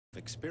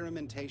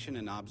Experimentation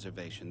and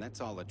observation, that's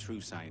all a true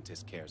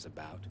scientist cares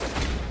about.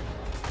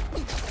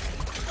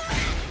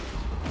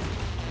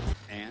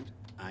 And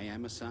I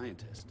am a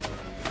scientist.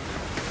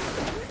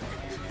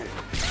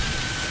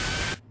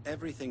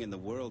 Everything in the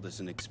world is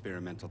an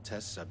experimental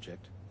test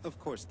subject. Of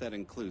course, that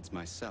includes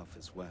myself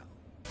as well.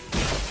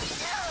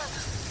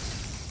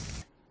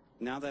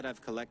 Now that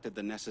I've collected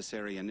the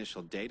necessary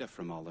initial data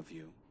from all of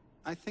you,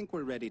 I think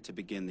we're ready to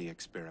begin the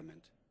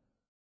experiment.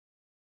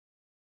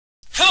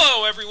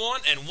 Hello everyone,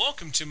 and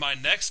welcome to my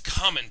next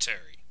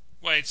commentary.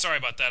 Wait, sorry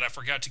about that, I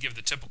forgot to give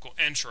the typical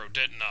intro,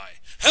 didn't I?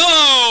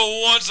 Hello,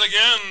 once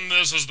again,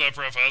 this is the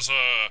Professor.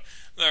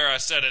 There, I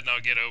said it, now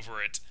get over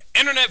it.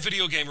 Internet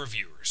video game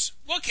reviewers.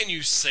 What can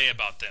you say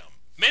about them?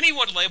 Many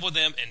would label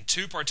them in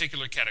two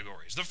particular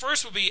categories. The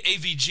first would be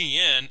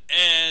AVGN,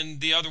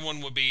 and the other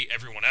one would be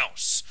everyone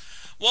else.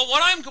 Well,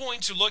 what I'm going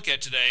to look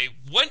at today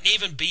wouldn't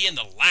even be in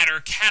the latter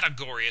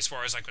category as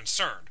far as I'm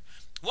concerned.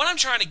 What I'm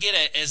trying to get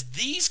at is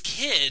these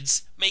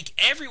kids make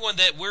everyone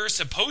that we're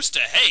supposed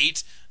to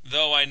hate,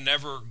 though I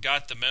never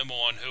got the memo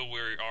on who we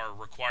are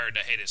required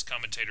to hate as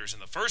commentators in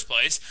the first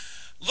place,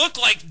 look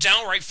like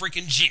downright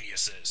freaking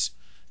geniuses.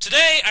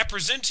 Today, I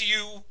present to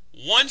you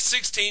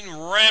 116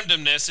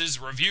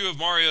 Randomness's review of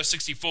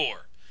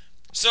Mario64.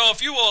 So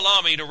if you will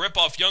allow me to rip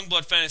off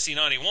Youngblood Fantasy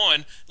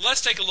 91,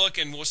 let's take a look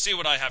and we'll see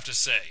what I have to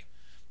say.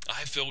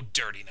 I feel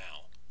dirty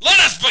now.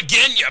 Let us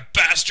begin, you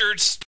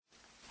bastards!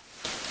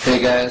 Hey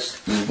guys,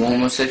 this is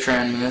 116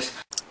 Randomness.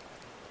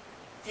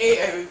 Hey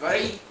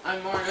everybody,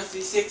 I'm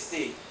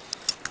Mario64.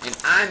 And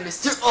I'm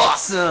Mr.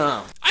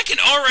 Awesome! I can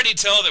already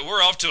tell that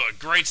we're off to a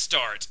great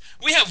start.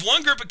 We have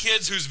one group of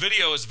kids whose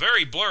video is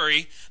very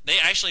blurry, they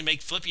actually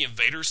make Flippy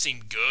Invader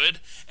seem good,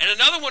 and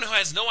another one who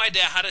has no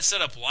idea how to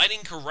set up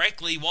lighting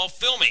correctly while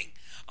filming.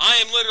 I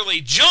am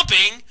literally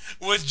jumping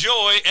with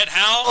joy at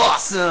how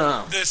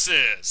awesome this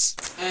is.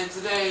 And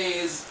today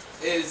is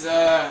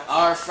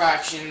our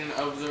fraction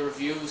of the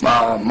reviews.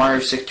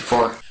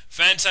 Mario64.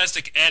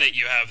 Fantastic edit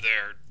you have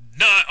there.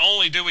 Not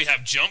only do we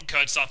have jump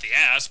cuts off the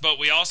ass, but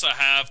we also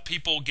have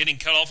people getting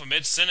cut off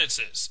amid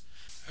sentences.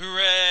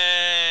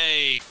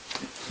 Hooray!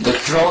 The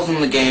controls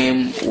in the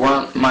game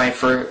weren't my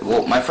first.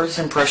 Well, my first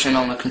impression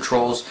on the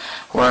controls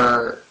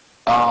were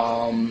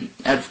out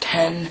of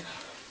 10,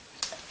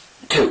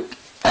 2,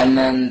 and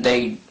then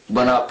they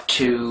went up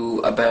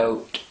to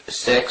about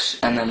 6,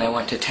 and then they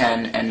went to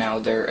 10, and now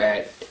they're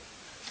at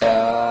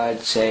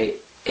I'd say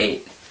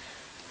 8.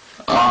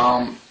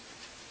 Or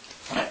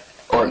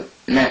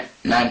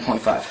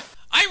 9.5.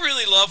 I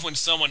really love when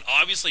someone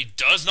obviously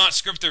does not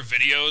script their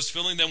videos,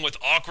 filling them with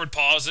awkward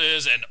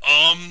pauses and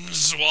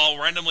ums while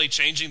randomly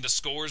changing the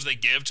scores they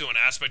give to an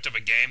aspect of a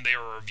game they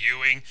are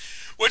reviewing,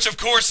 which of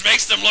course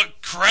makes them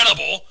look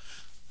credible.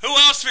 Who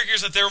else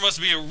figures that there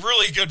must be a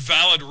really good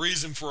valid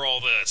reason for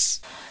all this?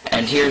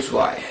 And here's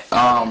why.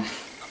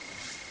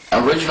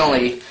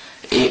 Originally,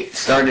 it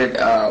started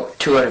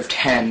 2 out of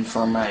 10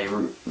 for my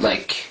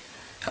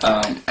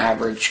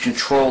average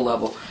control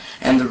level,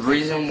 and the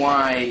reason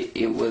why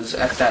it was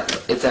at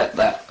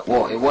that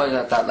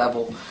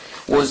level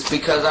was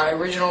because I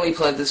originally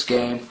played this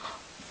game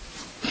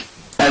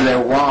as a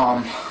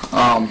ROM.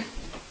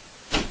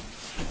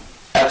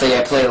 Actually,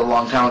 I played it a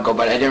long time ago,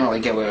 but I didn't really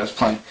get what I was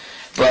playing.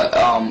 But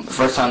the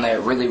first time that I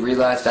really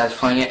realized I was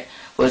playing it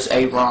was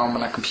a ROM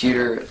on a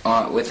computer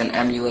with an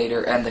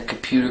emulator, and the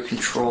computer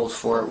controls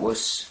for it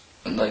was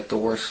like the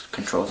worst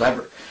controls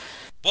ever.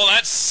 Well,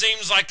 that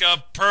seems like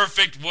a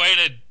perfect way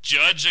to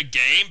judge a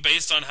game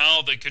based on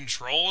how the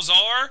controls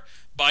are,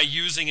 by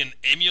using an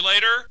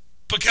emulator.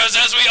 Because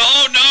as we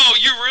all know,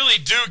 you really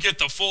do get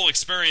the full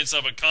experience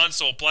of a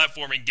console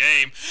platforming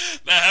game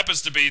that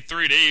happens to be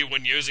 3D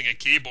when using a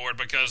keyboard,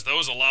 because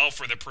those allow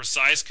for the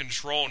precise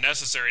control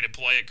necessary to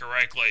play it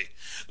correctly.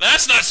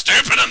 That's not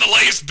stupid in the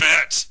least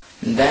bit!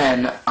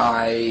 Then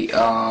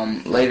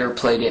I later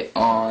played it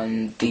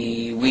on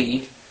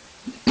the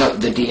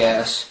the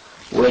DS,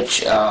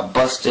 which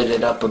busted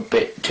it up a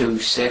bit to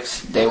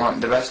 6. They weren't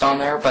the best on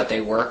there, but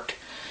they worked.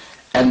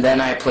 And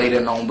then I played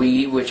it on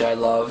Wii, which I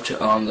loved.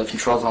 The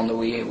controls on the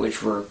Wii,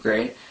 which were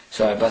great,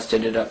 so I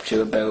busted it up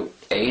to about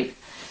 8.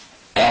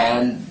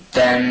 And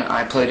then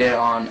I played it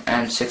on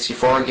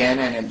N64 again,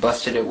 and it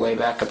busted it way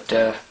back up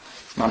to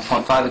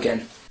 9.5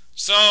 again.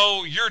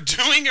 So, you're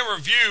doing a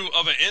review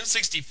of an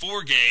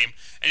N64 game,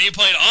 and you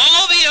played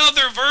all the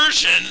other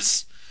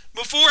versions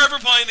before ever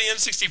playing the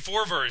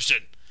N64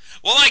 version.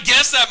 Well, I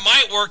guess that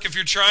might work if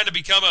you're trying to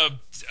become a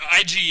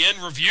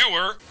IGN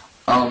reviewer.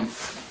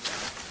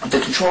 The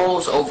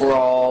controls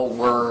overall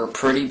were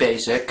pretty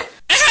basic.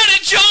 It had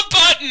a jump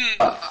button!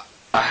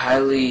 I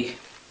highly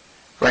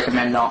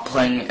recommend not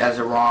playing it as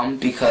a ROM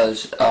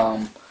because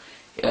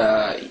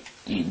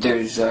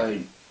there's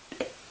the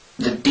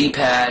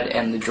D-pad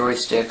and the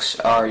joysticks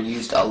are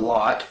used a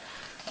lot,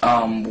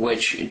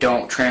 which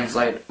don't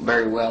translate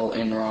very well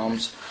in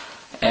ROMs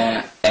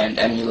and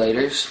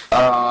emulators.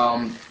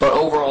 But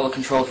overall, the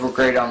controls were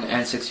great on the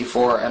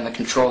N64, and the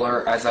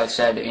controller, as I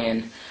said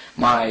in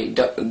my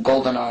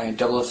GoldenEye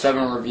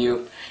 007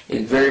 review,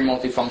 is very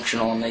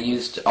multifunctional, and they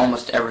used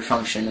almost every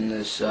function in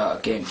this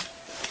game.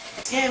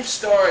 This game's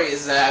story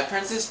is that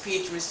Princess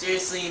Peach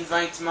mysteriously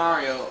invites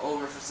Mario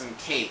over for some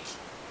cake.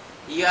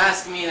 You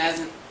ask me, that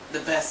isn't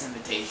the best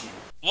invitation.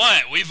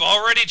 What? We've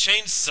already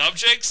changed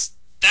subjects?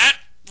 That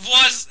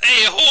was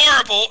a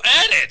horrible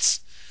edit!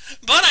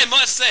 But I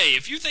must say,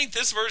 if you think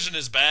this version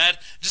is bad,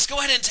 just go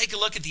ahead and take a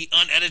look at the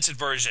unedited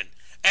version.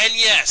 And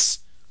yes,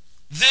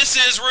 this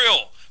is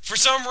real. For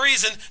some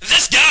reason,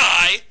 this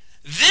guy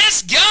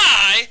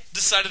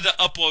decided to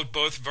upload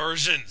both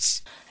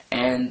versions.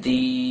 And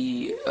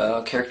the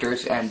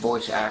characters and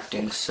voice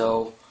acting,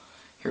 so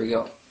here we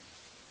go.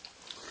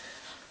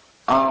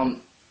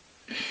 Cut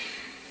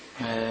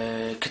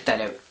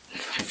that out.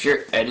 If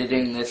you're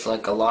editing this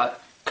like a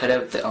lot, cut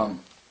out the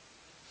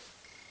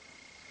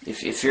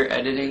If you're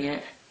editing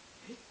it,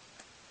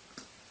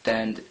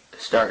 then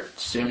start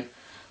soon.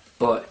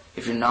 But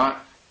if you're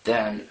not,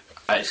 then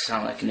I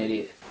sound like an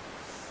idiot.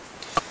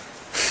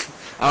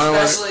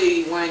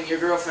 Especially when your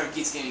girlfriend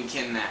keeps getting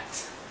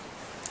kidnapped.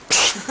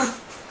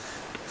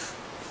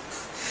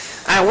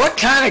 What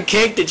kind of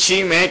cake did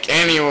she make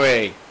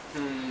anyway?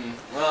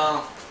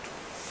 Well,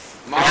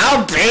 Mario,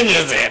 how big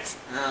is it?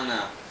 I don't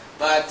know.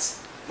 But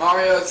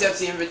Mario accepts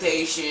the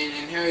invitation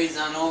and hurries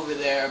on over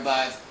there,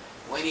 but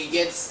when he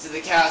gets to the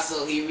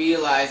castle, he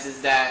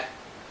realizes that,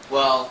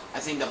 well, I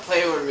think the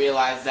player would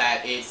realize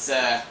that it's,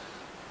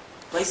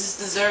 place is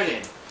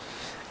deserted.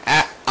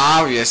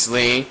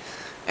 Obviously.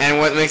 And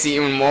what makes it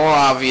even more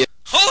obvious...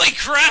 Holy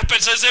crap,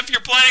 it's as if you're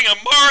playing a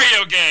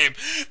Mario game!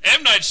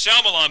 M. Night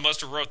Shyamalan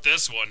must have wrote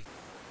this one.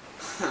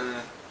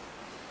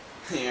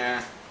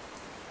 Yeah.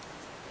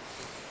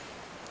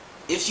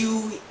 If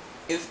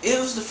it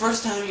was the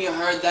first time you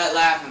heard that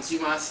laugh on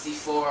Super Mario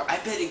 64, I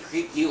bet it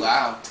creeped you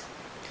out.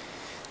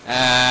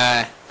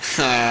 I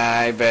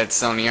bet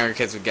some of the younger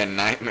kids would get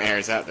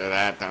nightmares after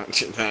that, don't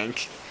you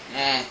think?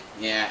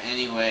 Yeah,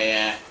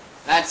 anyway,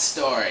 that's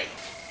story.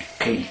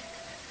 Okay.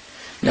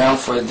 Now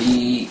for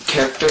the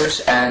characters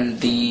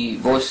and the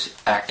voice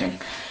acting.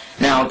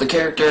 Now the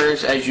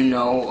characters, as you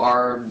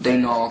know, they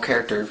know all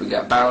characters. We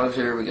got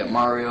Bowser, we got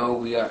Mario,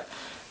 we got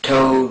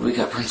Toad, we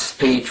got Princess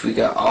Peach, we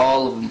got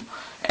all of them.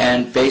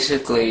 And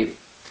basically,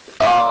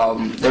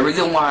 the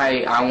reason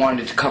why I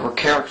wanted to cover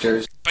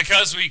characters...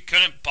 Because we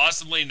couldn't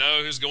possibly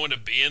know who's going to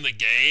be in the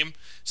game.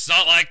 It's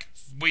not like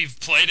we've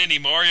played any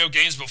Mario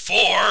games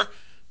before.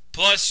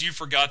 Plus, you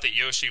forgot that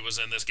Yoshi was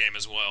in this game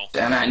as well.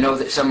 And I know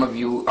that some of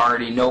you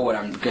already know what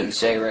I'm going to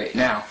say right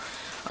now.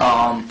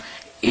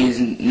 Is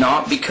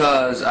not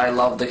because I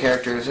love the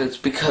characters, it's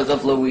because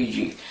of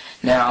Luigi.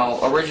 Now,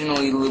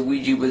 originally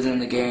Luigi was in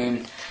the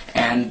game,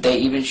 and they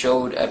even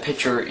showed a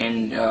picture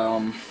in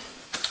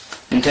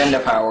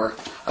Nintendo Power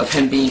of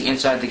him being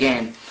inside the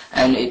game,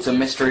 and it's a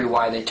mystery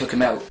why they took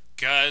him out.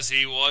 Because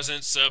he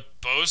wasn't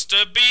supposed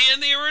to be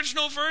in the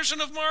original version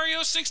of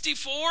Mario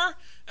 64?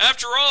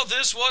 After all,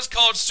 this was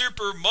called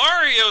Super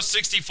Mario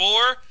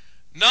 64,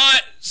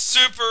 not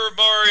Super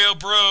Mario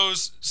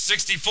Bros.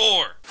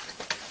 64.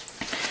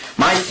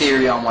 My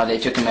theory on why they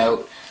took him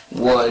out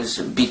was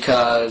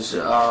because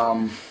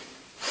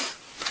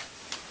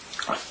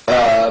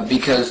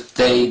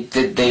they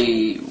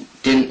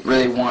didn't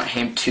really want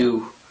him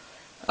to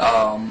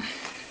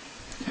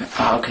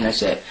how can I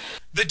say it?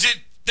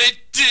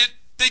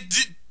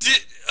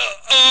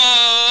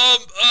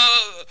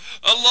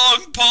 A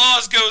long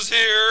pause goes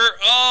here.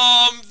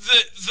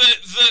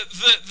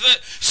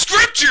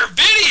 Script your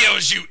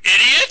videos, you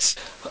idiot!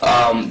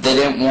 They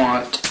didn't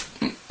want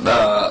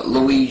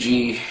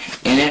Luigi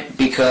in it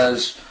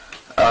because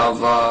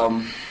of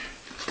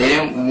they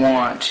didn't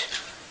want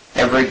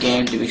every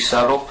game to be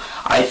subtle.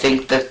 I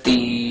think that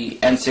the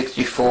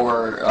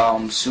N64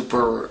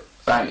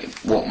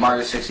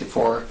 Mario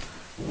 64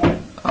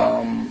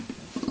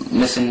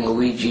 missing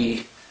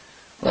Luigi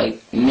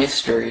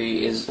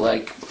mystery is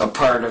like a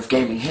part of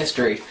gaming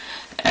history,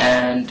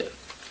 and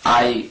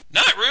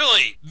Not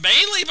really.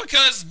 Mainly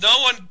because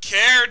no one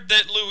cared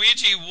that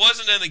Luigi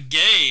wasn't in the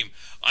game.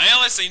 I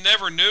honestly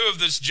never knew of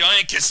this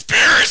giant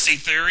conspiracy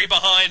theory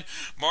behind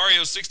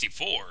Mario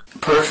 64.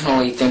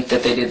 Personally think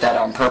that they did that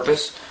on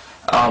purpose,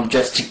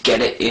 just to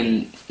get it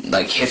in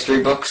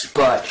history books,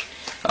 but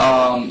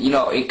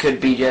it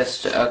could be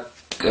just a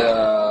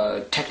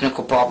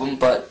technical problem,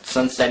 but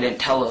since they didn't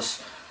tell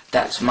us,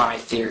 that's my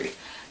theory.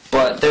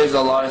 But there's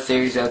a lot of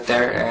theories out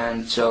there,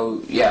 and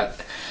so, yeah.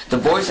 The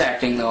voice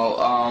acting, though,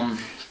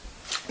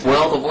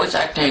 well, the voice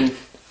acting,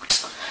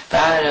 if I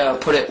had to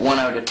put it 1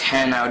 out of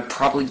 10, I would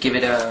probably give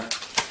it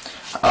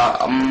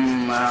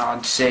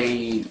I'd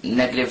say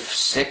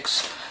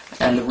 -6.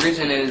 And the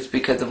reason is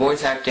because the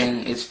voice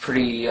acting is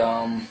pretty,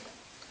 well,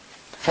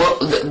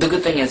 the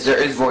good thing is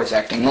there is voice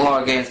acting. A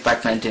lot of games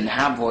back then didn't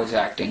have voice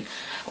acting,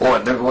 or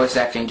their voice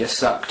acting just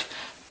sucked.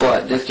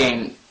 But this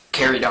game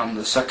carried on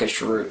the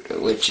suckish route,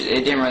 which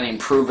it didn't really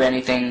improve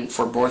anything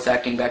for voice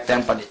acting back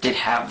then, but it did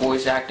have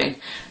voice acting,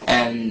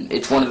 and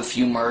it's one of the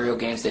few Mario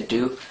games that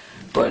do,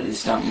 but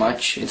it's not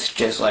much. It's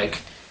just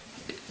like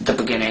the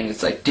beginning.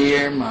 It's like,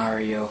 "Dear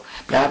Mario,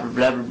 blah blah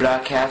blah blah blah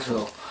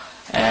castle,"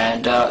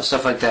 and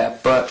stuff like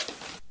that. But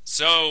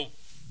So,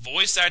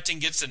 voice acting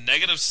gets a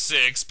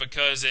 -6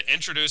 because it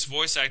introduced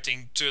voice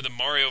acting to the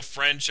Mario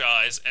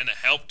franchise and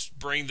helped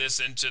bring this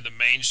into the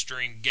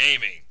mainstream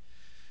gaming.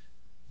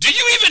 Do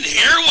you even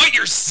hear what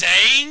you're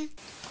saying?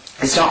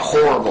 it's not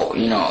horrible,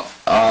 you know.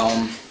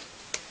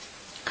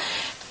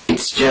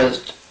 It's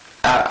just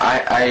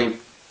I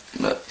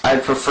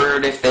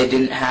preferred if they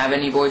didn't have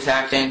any voice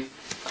acting,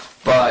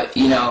 but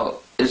you know,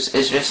 it's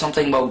just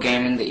something about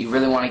gaming that you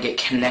really want to get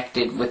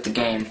connected with the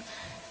game,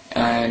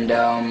 and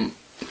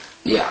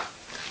yeah,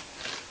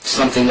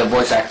 something that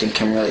voice acting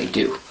can really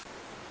do.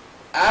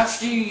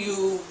 After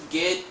you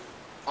get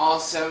all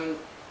 70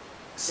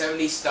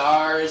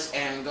 stars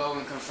and go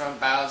and confront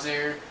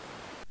Bowser.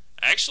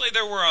 Actually,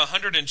 there were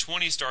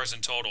 120 stars in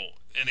total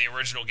in the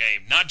original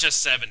game, not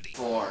just 70.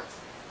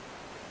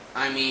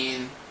 I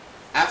mean,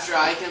 after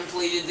I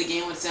completed the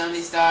game with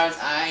 70 stars,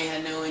 I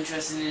had no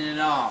interest in it at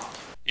all.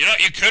 You know,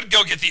 you could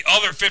go get the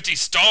other 50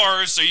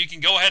 stars so you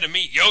can go ahead and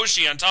meet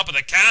Yoshi on top of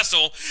the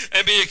castle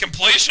and be a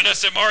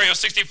completionist at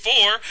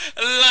Mario64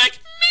 like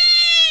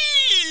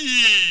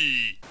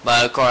me!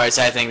 But of course,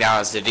 I think that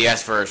was the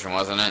DS version,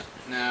 wasn't it?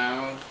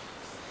 No.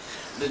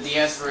 The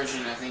DS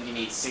version, I think you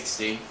need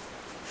 60.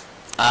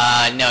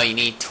 No, you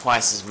need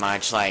twice as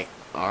much, like,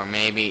 or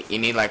maybe you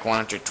need like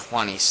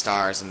 120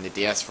 stars in the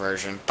DS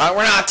version. But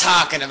we're not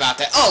talking about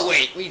that. Oh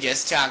wait, we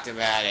just talked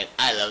about it.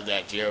 I love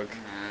that joke.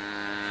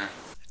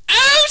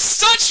 Oh,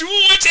 such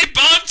witty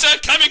banter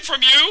coming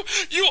from you!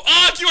 You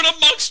arguing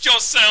amongst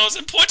yourselves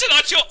and pointing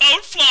out your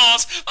own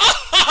flaws!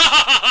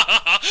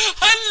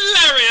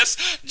 Hilarious!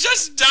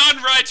 Just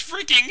downright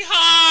freaking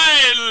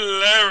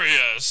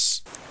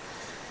hilarious!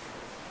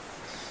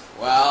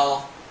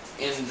 Well,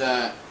 in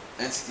the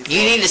N64...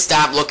 You need to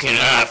stop looking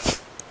up.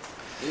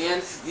 In the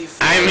N64...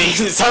 I mean,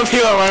 some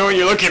people are wondering what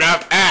you're looking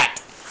up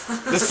at.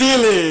 The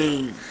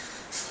ceiling!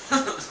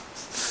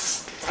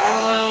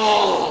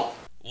 Oh!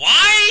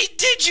 Why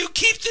did you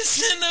keep this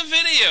in the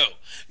video?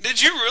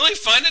 Did you really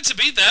find it to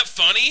be that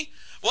funny?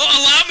 Well,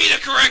 allow me to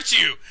correct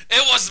you.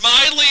 It was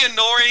mildly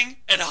annoying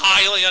and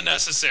highly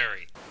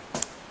unnecessary.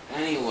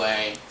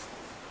 Anyway,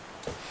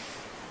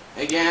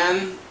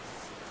 again,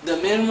 the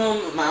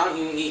minimum amount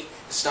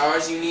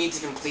stars you need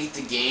to complete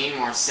the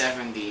game are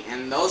 70,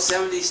 and those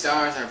 70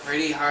 stars are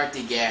pretty hard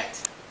to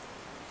get.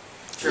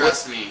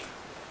 Trust me.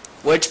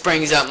 Which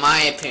brings up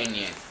my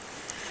opinion.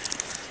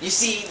 You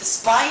see,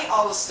 despite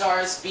all the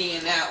stars being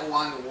in that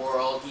one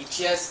world, you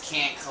just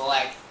can't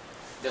collect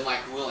them like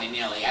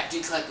willy-nilly. After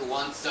you collect the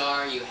 1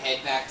 star, you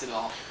head back to the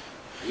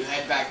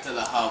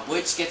hub,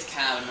 which gets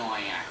kind of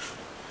annoying actually.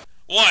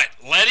 What,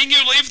 letting you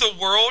leave the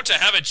world to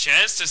have a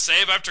chance to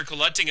save after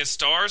collecting a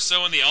star,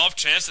 so in the off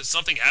chance that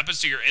something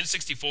happens to your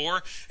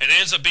N64 and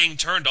ends up being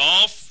turned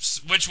off,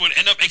 which would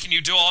end up making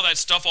you do all that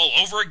stuff all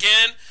over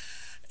again,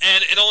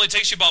 and it only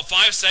takes you about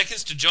 5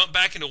 seconds to jump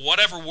back into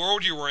whatever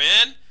world you were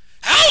in?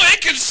 How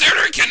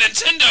inconsiderate can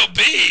Nintendo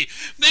be?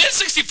 The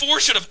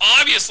N64 should have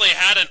obviously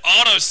had an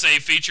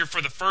autosave feature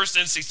for the first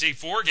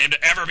N64 game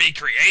to ever be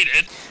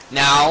created.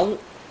 Now,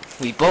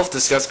 we both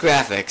discussed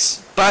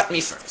graphics, but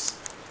me first.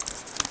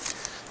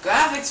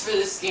 Graphics for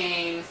this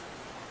game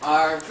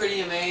are pretty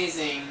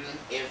amazing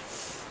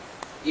if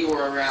you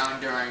were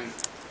around during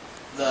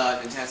the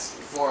Nintendo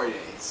 64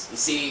 days. You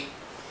see,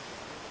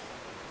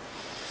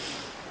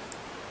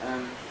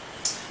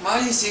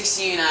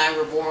 Mario64 and I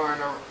were born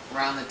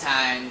around the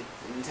time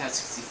Nintendo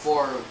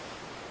 64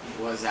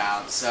 was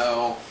out,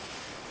 so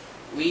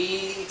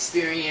we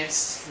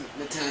experienced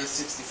Nintendo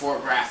 64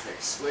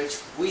 graphics,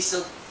 which we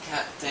still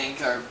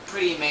think are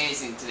pretty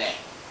amazing today.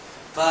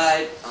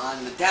 But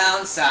on the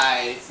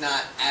downside, it's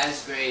not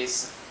as great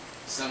as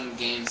some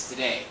games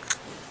today.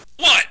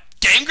 What?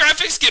 Game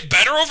graphics get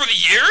better over the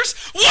years?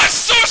 What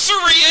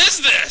sorcery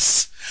is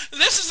this?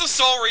 This is the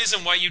sole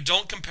reason why you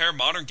don't compare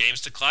modern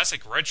games to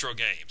classic retro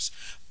games.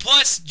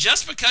 Plus,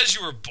 just because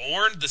you were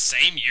born the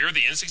same year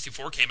the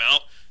N64 came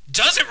out,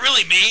 doesn't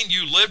really mean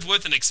you lived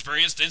with and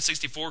experienced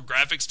N64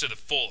 graphics to the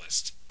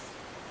fullest.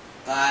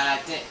 But I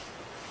think,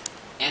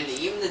 and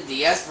even the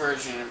DS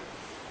version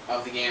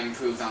of the game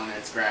improved on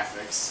its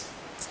graphics.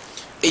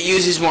 It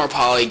uses more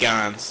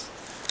polygons.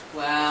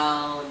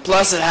 Well...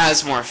 Plus it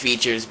has more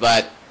features,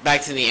 but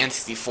back to the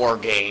N64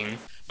 game.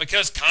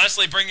 Because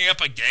constantly bringing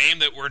up a game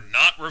that we're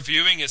not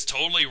reviewing is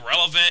totally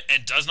relevant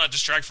and does not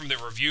distract from the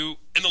review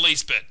in the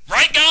least bit.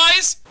 Right,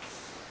 guys?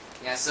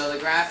 Yeah, so the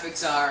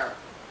graphics are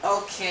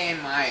okay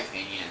in my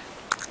opinion.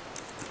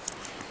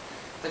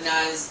 But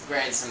not as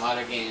great as some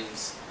other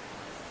games.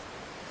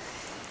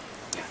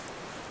 Yeah.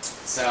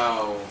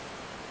 So,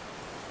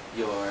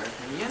 your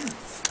opinion?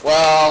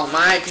 Well,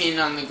 my opinion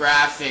on the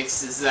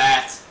graphics is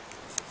that,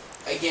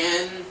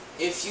 again,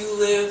 if you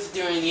lived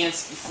during the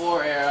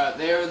N64 era,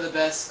 they were the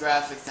best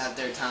graphics at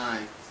their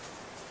time.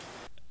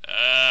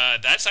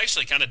 That's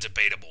actually kind of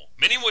debatable.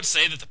 Many would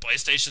say that the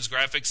PlayStation's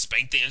graphics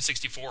spanked the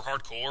N64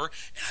 hardcore,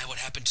 and I would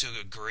happen to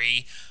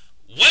agree.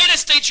 Way to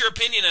state your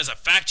opinion as a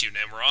fact, you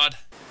Nimrod.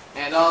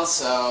 And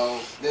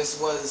also, this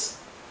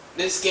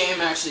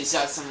game actually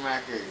set some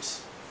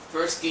records.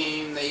 first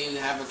game that you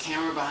have a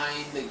camera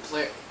behind the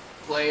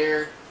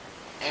player,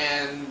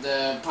 and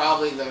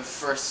probably the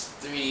first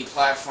 3D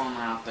platformer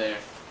out there.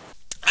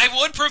 I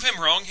would prove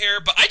him wrong here,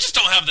 but I just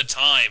don't have the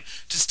time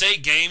to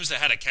state games that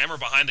had a camera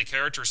behind the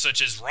character,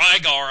 such as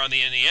Rygar on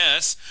the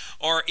NES,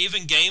 or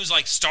even games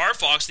like Star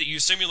Fox that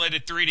use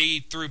simulated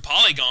 3D through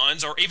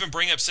polygons, or even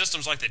bring up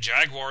systems like the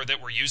Jaguar that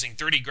were using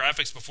 3D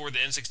graphics before the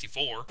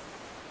N64.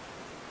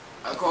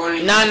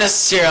 Not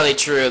necessarily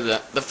true. The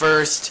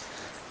first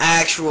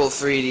actual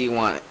 3D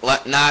one,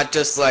 not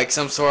just like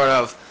some sort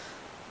of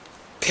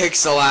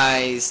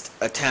pixelized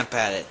attempt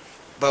at it,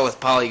 but with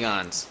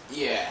polygons.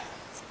 Yeah.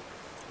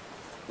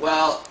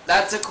 Well,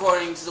 that's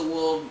according to the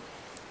World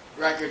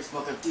Records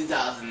Book of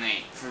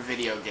 2008 for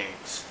video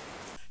games.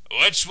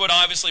 Which would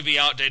obviously be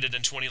outdated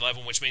in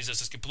 2011, which means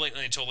this is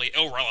completely and totally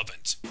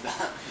irrelevant.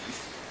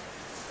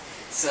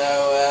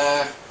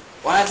 So,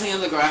 what I think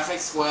of the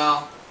graphics,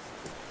 well,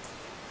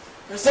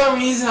 for some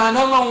reason, I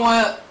don't know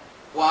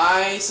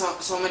why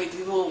so many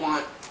people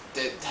want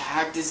to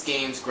hack this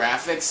game's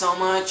graphics so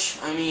much.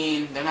 I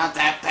mean, they're not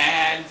that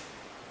bad.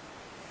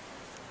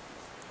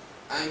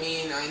 I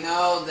mean, I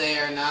know they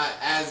are not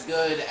as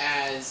good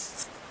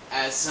as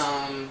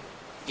some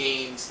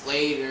games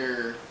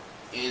later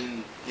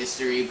in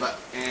history,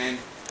 and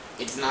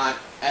it's not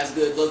as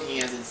good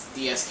looking as its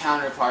DS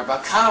counterpart.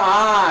 But come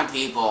on,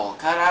 people,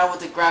 cut out with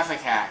the graphic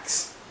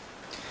hacks.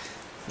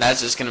 That's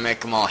just gonna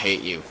make them all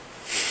hate you.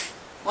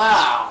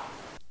 Wow.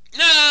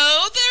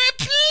 No, there are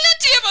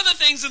plenty of other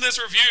things in this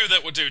review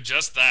that will do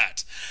just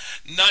that.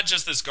 Not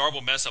just this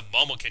garbled mess of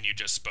mumblekin you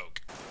just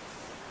spoke.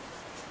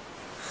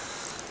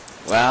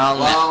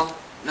 Well,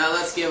 now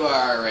let's give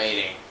our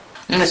rating.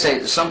 I'm gonna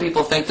say, some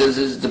people think this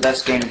is the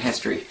best game in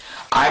history.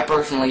 I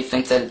personally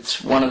think that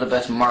it's one of the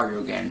best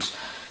Mario games.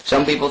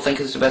 Some people think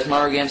it's the best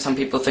Mario game, some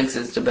people think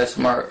it's the best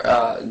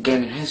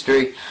game in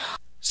history.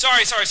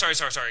 Sorry.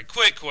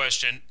 Quick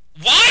question.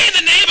 Why in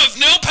the name of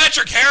Neil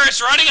Patrick Harris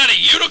riding on a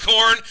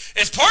unicorn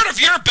is part of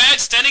your bed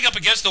standing up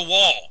against the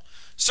wall?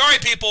 Sorry,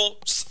 people.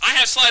 I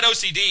have slight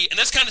OCD, and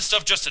this kind of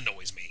stuff just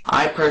annoys me.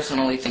 I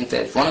personally think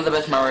that it's one of the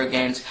best Mario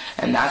games,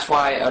 and that's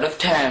why, out of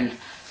 10,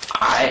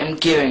 I am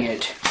giving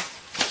it.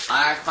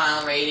 Our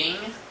final rating?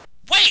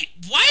 Wait,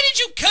 why did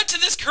you cut to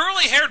this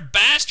curly-haired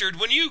bastard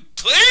when you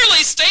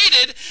clearly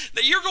stated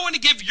that you're going to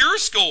give your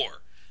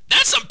score?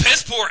 That's some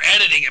piss-poor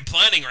editing and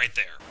planning right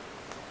there.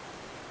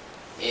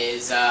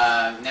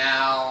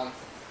 Now,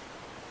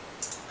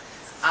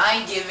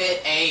 I give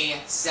it a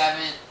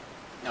 7.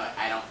 No,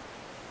 I don't.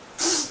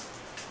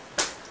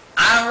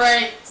 I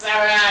rate 7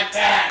 out of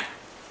 10.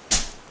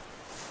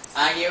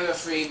 I give it a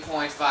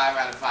 3.5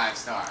 out of 5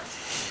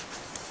 stars.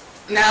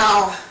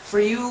 Now, for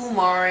you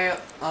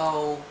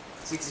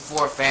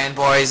Mario64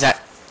 fanboys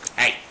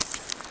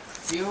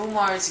for you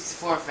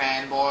Mario64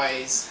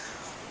 fanboys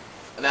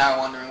that are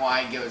wondering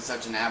why I give it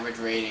such an average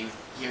rating,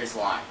 here's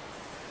why.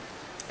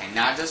 And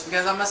not just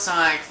because I'm a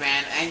Sonic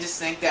fan, I just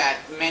think that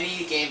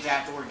many games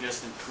afterward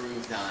just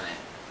improved on it.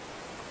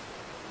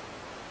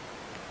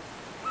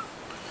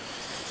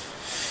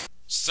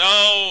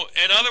 So,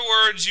 in other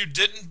words, you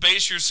didn't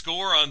base your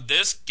score on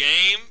this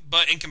game,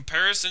 but in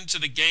comparison to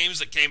the games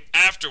that came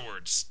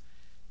afterwards.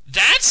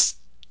 That's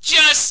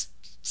just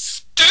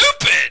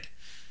stupid!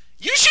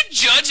 You should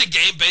judge a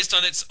game based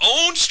on its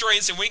own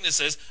strengths and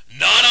weaknesses,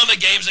 not on the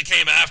games that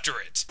came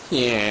after it.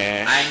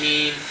 Yeah. I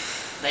mean,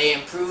 they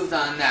improved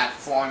on that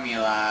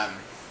formula,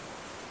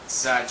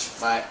 such,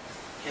 but,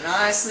 and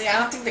honestly,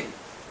 I think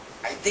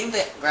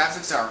the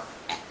graphics are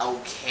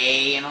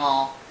okay and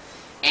all,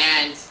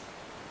 and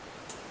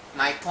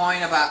my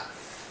point about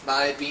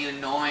it being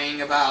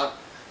annoying about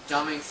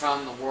jumping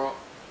from the world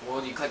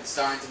you click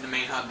star into the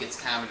main hub gets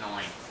kind of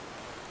annoying.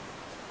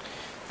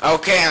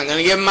 Okay, I'm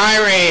gonna give my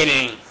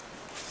rating.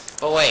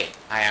 But wait,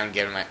 I haven't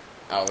given my...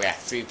 Oh yeah,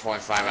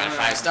 3.5 out of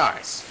 5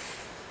 stars.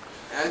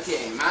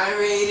 Okay, my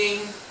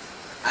rating,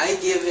 I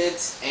give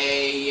it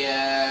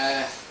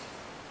an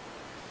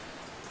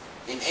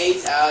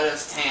 8 out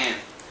of 10.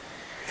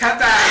 Cut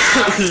that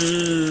out!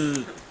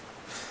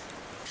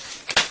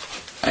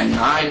 A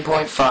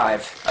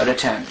 9.5 out of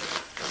 10.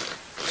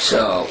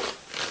 So,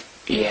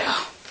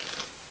 yeah.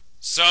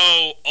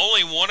 So,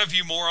 only one of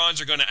you morons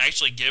are going to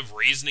actually give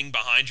reasoning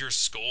behind your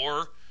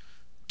score?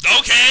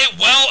 Okay,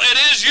 well, it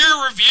is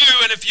your review,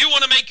 and if you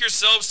want to make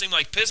yourselves seem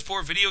like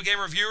piss-poor video game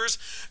reviewers,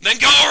 then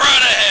go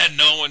right ahead.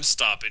 No one's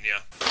stopping you.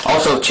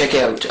 Also, check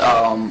out,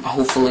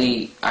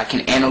 hopefully I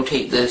can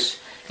annotate this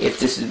if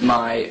this is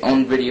my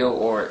own video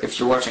or if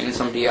you're watching on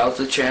somebody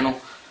else's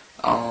channel.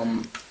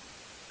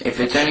 If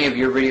it's any of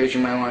your videos,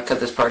 you might want to cut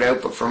this part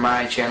out, but for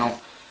my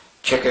channel,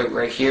 check out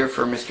right here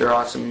for Mr.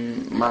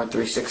 Awesome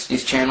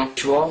Mario360's channel.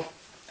 To all,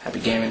 happy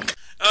gaming.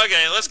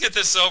 Okay, let's get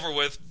this over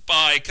with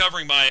by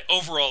covering my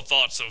overall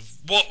thoughts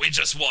of what we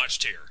just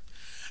watched here.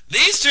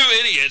 These two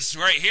idiots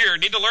right here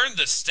need to learn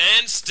to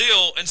stand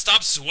still and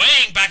stop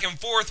swaying back and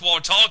forth while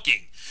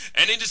talking,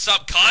 and need to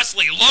stop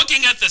constantly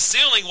looking at the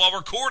ceiling while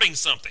recording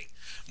something.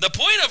 The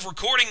point of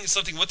recording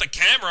something with a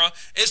camera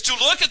is to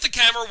look at the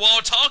camera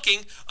while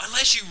talking,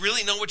 unless you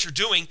really know what you're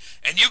doing,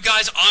 and you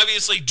guys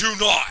obviously do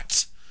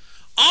not.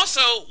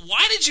 Also,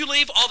 why did you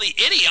leave all the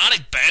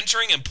idiotic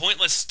bantering and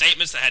pointless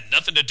statements that had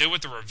nothing to do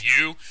with the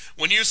review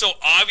when you so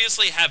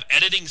obviously have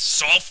editing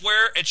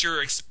software at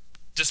your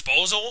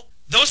disposal?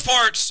 Those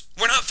parts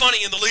were not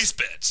funny in the least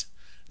bit.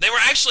 They were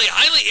actually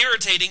highly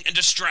irritating and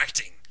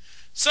distracting.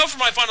 So for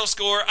my final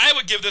score, I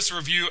would give this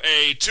review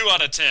a 2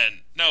 out of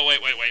 10. No,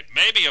 wait.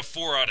 Maybe a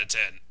 4 out of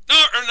 10.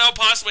 No,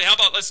 possibly. How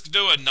about let's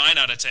do a 9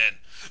 out of 10?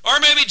 Or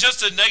maybe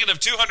just a negative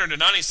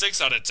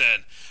 296 out of 10.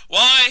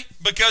 Why?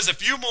 Because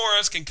if you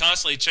morons can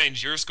constantly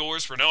change your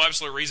scores for no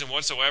absolute reason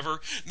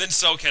whatsoever, then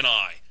so can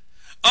I.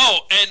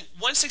 Oh, and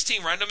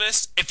 116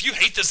 randomness, if you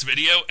hate this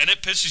video and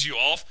it pisses you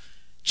off,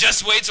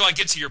 just wait till I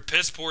get to your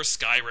piss-poor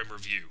Skyrim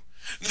review.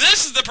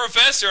 This is the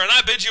Professor, and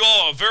I bid you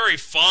all a very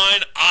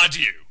fine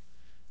adieu.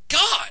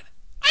 God,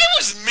 I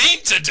was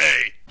mean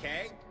today!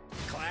 Okay,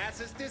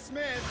 class is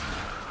dismissed.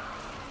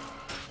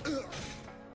 Ugh.